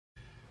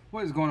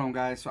What is going on,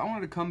 guys? So I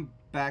wanted to come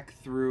back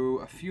through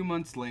a few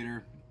months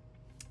later.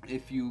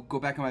 If you go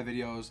back on my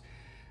videos,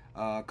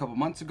 a couple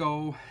months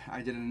ago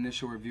I did an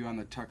initial review on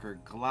the Tucker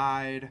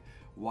Glide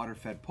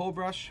water-fed pole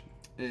brush.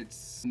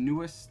 It's the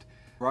newest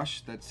brush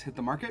that's hit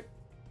the market.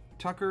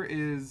 Tucker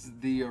is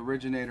the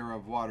originator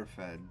of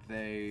water-fed.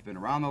 They've been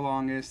around the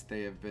longest,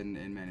 they have been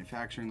in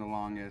manufacturing the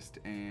longest,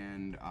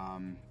 and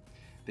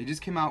they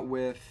just came out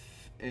with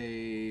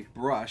a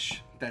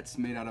brush that's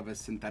made out of a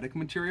synthetic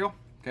material.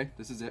 Okay,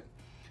 this is it.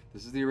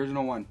 This is the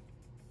original one,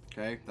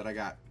 okay, that I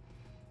got.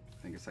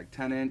 I think it's like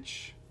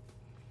 10-inch.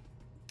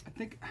 I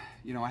think,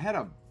 you know, I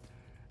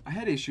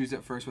had issues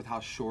at first with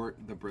how short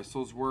the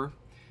bristles were,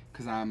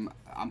 because I'm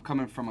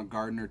coming from a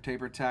Gardner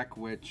Taper Tech,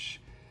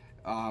 which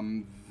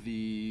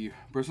the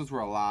bristles were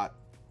a lot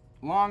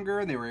longer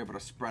and they were able to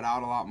spread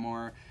out a lot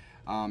more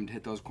to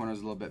hit those corners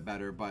a little bit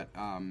better. But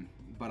I'm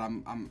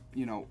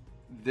you know,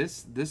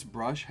 this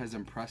brush has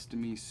impressed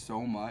me so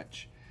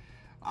much.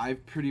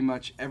 I've pretty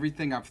much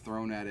everything I've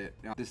thrown at it.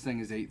 This thing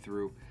is 8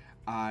 through.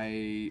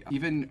 I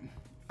can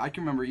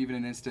remember even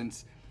an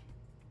instance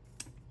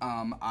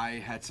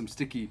I had some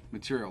sticky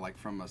material, like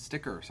from a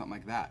sticker or something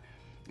like that,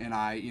 and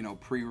I, you know,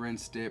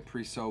 pre-rinsed it,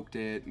 pre-soaked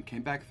it, and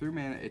came back through.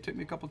 Man, it took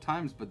me a couple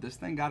times, but this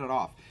thing got it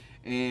off.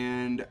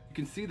 And you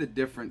can see the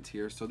difference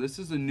here. So this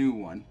is a new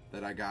one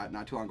that I got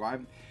not too long ago.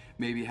 I've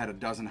maybe had a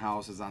dozen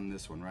houses on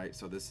this one, right?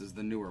 So this is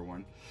the newer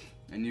one,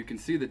 and you can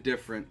see the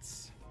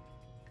difference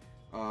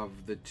of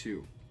the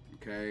two.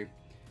 Okay,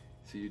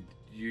 so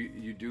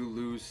you do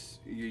lose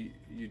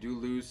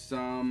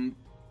some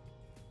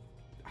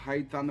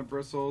height on the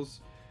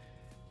bristles.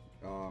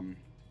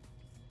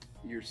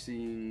 You're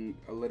seeing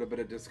a little bit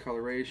of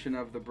discoloration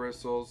of the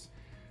bristles,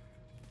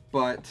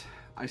 but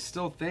I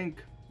still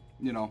think,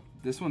 you know,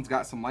 this one's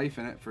got some life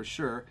in it for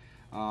sure.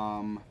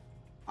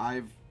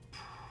 I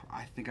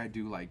think I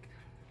do like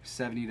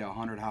 70 to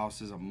 100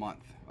 houses a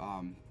month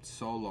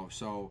solo,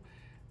 so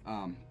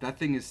that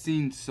thing has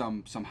seen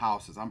some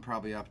houses. I'm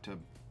probably up to,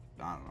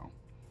 I don't know,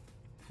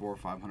 400 or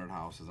 500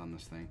 houses on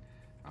this thing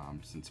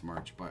since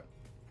March, but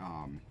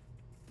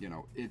you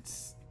know,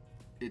 it's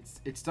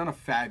done a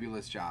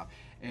fabulous job,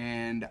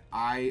 and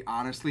I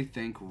honestly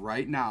think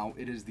right now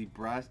it is the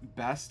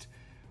best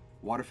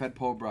water-fed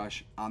pole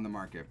brush on the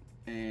market.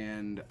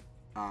 And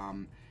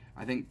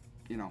I think,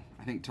 you know,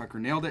 I think Tucker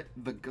nailed it.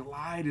 The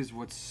Glide is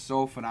what's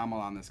so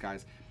phenomenal on this,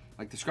 guys.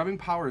 Like, the scrubbing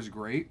power is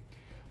great,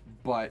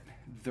 but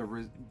the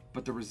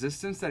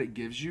resistance that it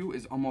gives you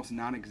is almost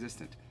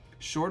non-existent.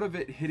 Short of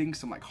it hitting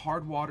some like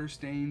hard water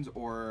stains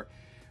or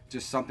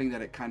just something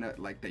that it kind of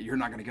like that you're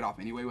not going to get off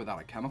anyway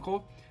without a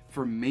chemical.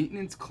 For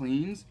maintenance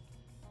cleans,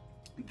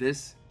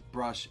 this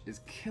brush is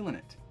killing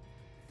it.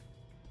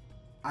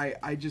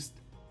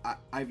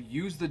 I've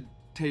used the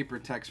Taper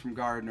Techs from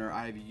Gardner,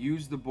 I've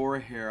used the Boar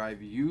Hair,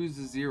 I've used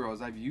the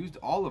Zeros, I've used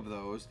all of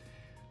those,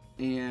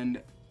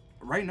 and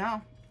right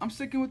now I'm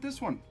sticking with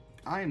this one.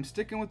 I am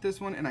sticking with this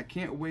one, and I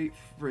can't wait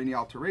for any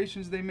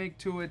alterations they make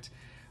to it.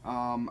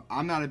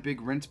 I'm not a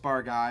big rinse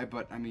bar guy,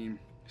 but I mean,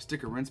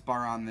 stick a rinse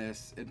bar on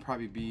this, it'd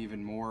probably be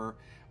even more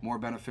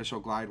beneficial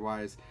glide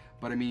wise.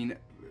 But I mean,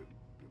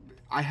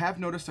 I have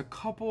noticed a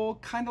couple,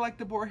 kind of like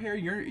the Boar Hair,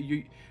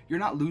 you're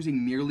not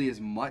losing nearly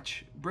as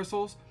much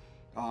bristles,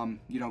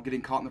 you know,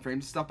 getting caught in the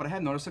frames and stuff. But I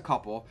have noticed a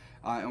couple,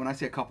 and when I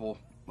say a couple,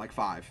 like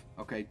 5,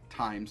 okay,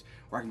 times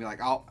where I can be like,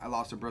 oh, I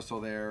lost a bristle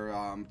there.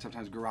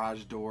 Sometimes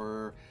garage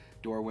door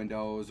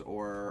windows,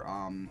 or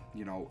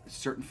you know,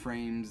 certain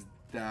frames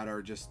that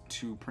are just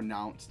too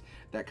pronounced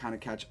that kind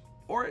of catch.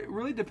 Or it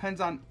really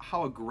depends on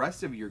how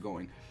aggressive you're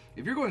going.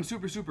 If you're going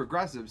super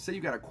aggressive, say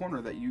you got a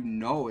corner that you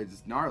know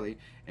is gnarly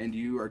and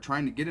you are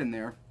trying to get in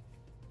there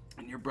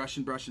and you're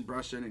brushing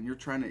and you're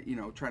trying to, you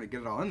know, trying to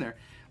get it all in there,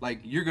 like,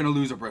 you're gonna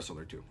lose a bristle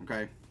or two,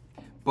 okay?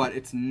 But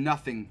it's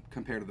nothing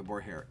compared to the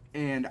Boar Hair.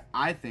 And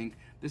I think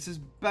this is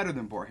better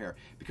than Boar Hair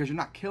because you're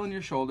not killing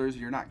your shoulders,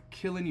 you're not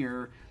killing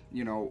your,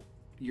 you know,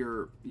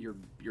 your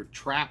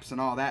traps and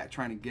all that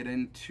trying to get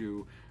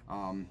into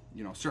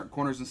you know, certain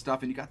corners and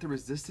stuff, and you got the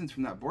resistance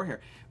from that Boar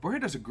Hair. Boar Hair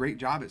does a great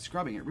job at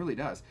scrubbing, it really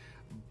does,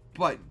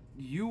 but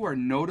you are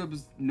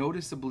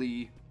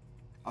noticeably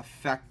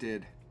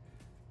affected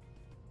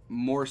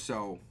more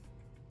so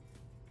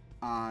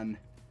on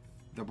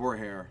the Boar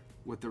Hair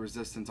with the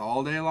resistance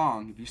all day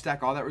long. If you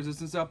stack all that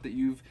resistance up that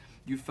you've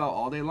felt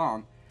all day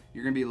long,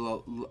 you're gonna be a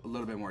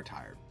little bit more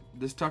tired.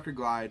 This Tucker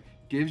Glide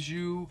gives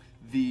you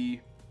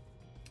the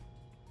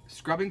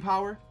scrubbing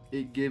power,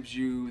 it gives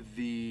you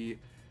the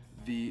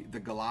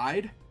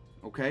glide,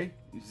 okay?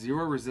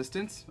 Zero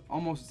resistance,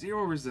 almost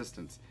zero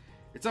resistance.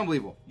 It's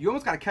unbelievable. You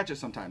almost got to catch it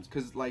sometimes,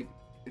 because like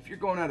if you're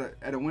going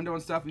at a window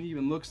and stuff and you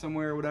even look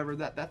somewhere or whatever,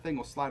 that thing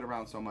will slide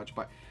around so much.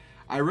 But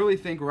I really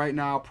think right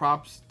now,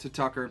 props to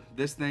Tucker.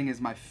 This thing is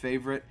my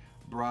favorite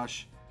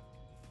brush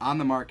on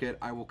the market.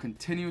 I will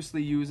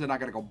continuously use it. I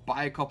got to go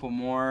buy a couple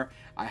more.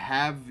 I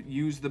have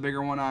used the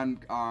bigger one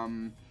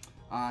on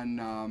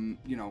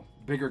you know,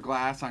 bigger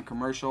glass on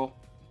commercial.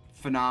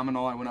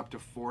 Phenomenal. I went up to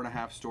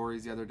 4.5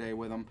 stories the other day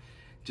with them.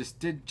 Just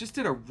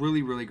did a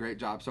really great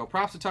job. So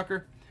props to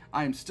Tucker.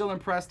 I am still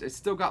impressed. It's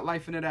still got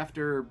life in it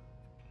after,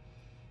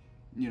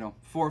 you know,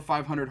 400 or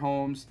 500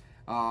 homes.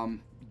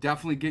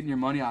 Definitely getting your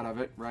money out of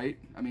it, right?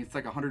 I mean, it's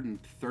like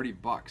 130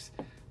 bucks.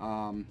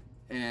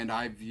 And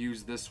I've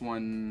used this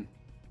one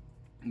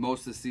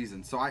most of the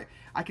season, so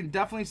I can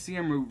definitely see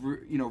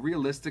them, you know,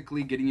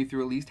 realistically getting you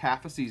through at least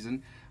half a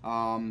season,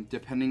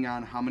 depending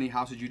on how many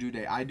houses you do a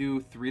day. I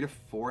do 3 to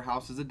 4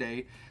 houses a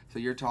day, so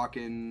you're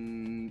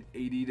talking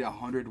 80 to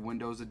 100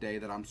 windows a day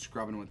that I'm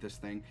scrubbing with this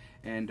thing.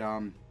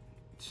 And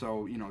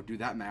so, you know, do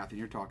that math, and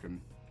you're talking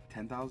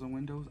 10,000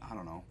 windows. I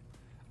don't know,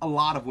 a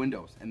lot of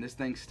windows, and this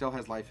thing still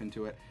has life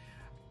into it.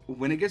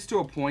 When it gets to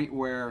a point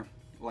where,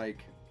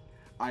 like,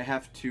 I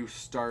have to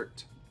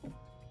start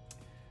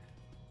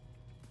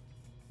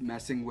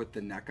messing with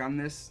the neck on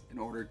this in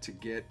order to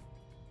get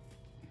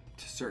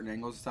to certain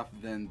angles and stuff,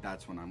 then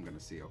that's when I'm gonna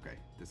see, okay,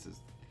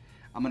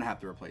 I'm gonna have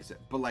to replace it.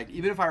 But like,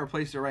 even if I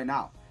replaced it right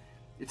now,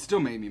 it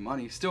still made me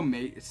money. It's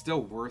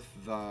still worth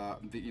the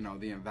you know,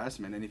 the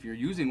investment. And if you're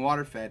using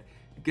water fed,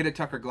 get a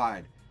Tucker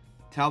Glide.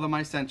 Tell them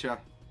I sent you.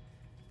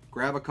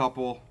 Grab a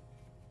couple.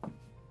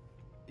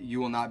 You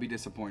will not be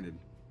disappointed.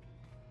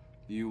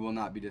 You will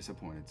not be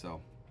disappointed.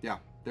 So yeah,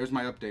 there's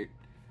my update.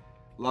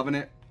 Loving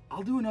it.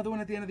 I'll do another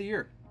one at the end of the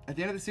year. At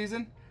the end of the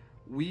season,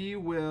 we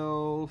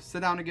will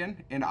sit down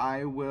again and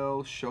I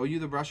will show you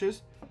the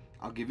brushes.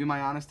 I'll give you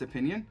my honest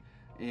opinion.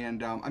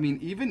 And I mean,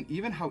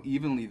 even how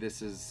evenly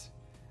this is,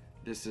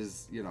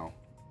 you know,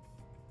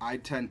 I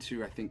tend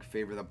to, I think,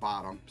 favor the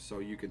bottom. So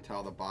you can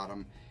tell the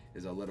bottom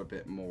is a little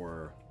bit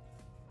more,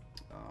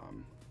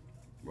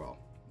 well,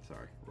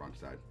 sorry, wrong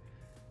side.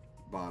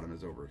 Bottom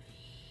is over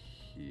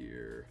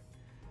here.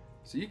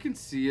 So you can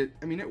see it.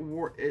 I mean,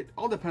 it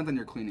all depends on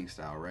your cleaning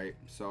style, right?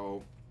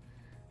 So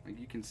like,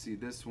 you can see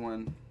this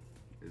one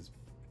is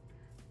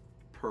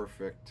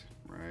perfect,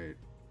 right?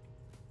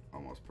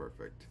 Almost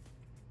perfect.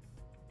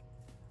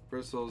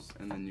 Bristles,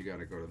 and then you got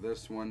to go to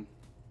this one.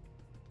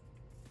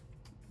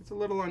 It's a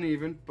little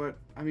uneven, but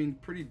I mean,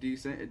 pretty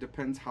decent. It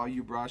depends how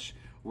you brush,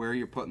 where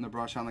you're putting the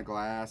brush on the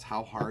glass,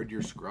 how hard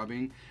you're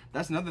scrubbing.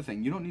 That's another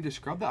thing. You don't need to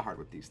scrub that hard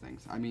with these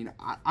things. I mean,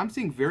 I'm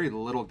seeing very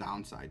little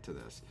downside to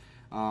this.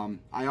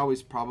 I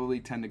always probably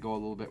tend to go a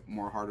little bit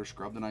more harder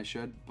scrub than I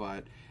should,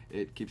 but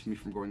it keeps me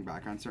from going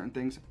back on certain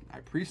things. I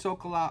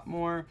pre-soak a lot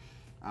more.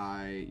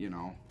 You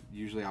know,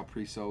 usually I'll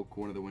pre-soak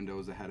one of the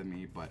windows ahead of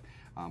me, but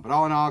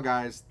all in all,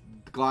 guys,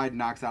 the Glide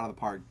knocks out of the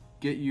park.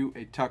 Get you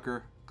a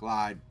Tucker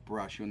Glide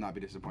brush. You will not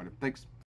be disappointed. Thanks.